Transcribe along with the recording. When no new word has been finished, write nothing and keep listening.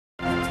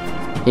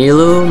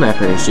Hello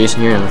Mappers, Jason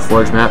here on the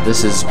Forge map.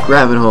 This is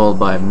Grab and Hold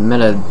by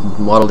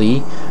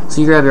MetaWaddleDee. So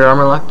you grab your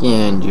armor lock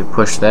and you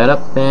push that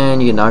up and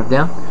you get knocked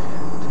down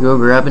to go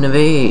grab and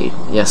evade.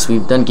 Yes,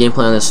 we've done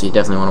gameplay on this, so you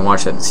definitely want to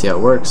watch that to see how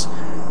it works.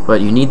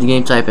 But you need the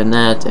game type in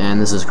that,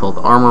 and this is called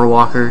armor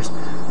walkers.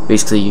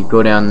 Basically you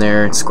go down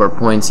there and score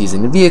points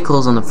using the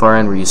vehicles on the far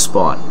end where you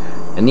spawn.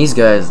 And these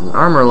guys, the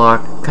armor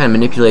lock kind of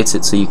manipulates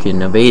it so you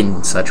can evade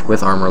and such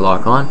with armor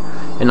lock on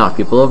and knock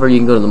people over. You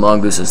can go to the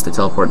mongooses to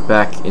teleport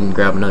back and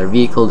grab another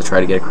vehicle to try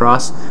to get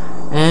across,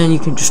 and you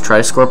can just try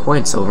to score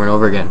points over and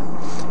over again.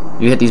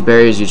 You hit these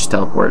barriers, you just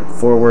teleport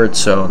forward,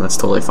 so that's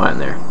totally fine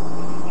there.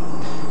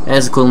 And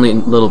it's a cool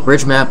little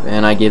bridge map,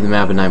 and I gave the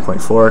map a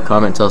 9.4.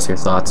 Comment, tell us your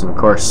thoughts, and of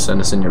course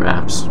send us in your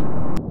maps.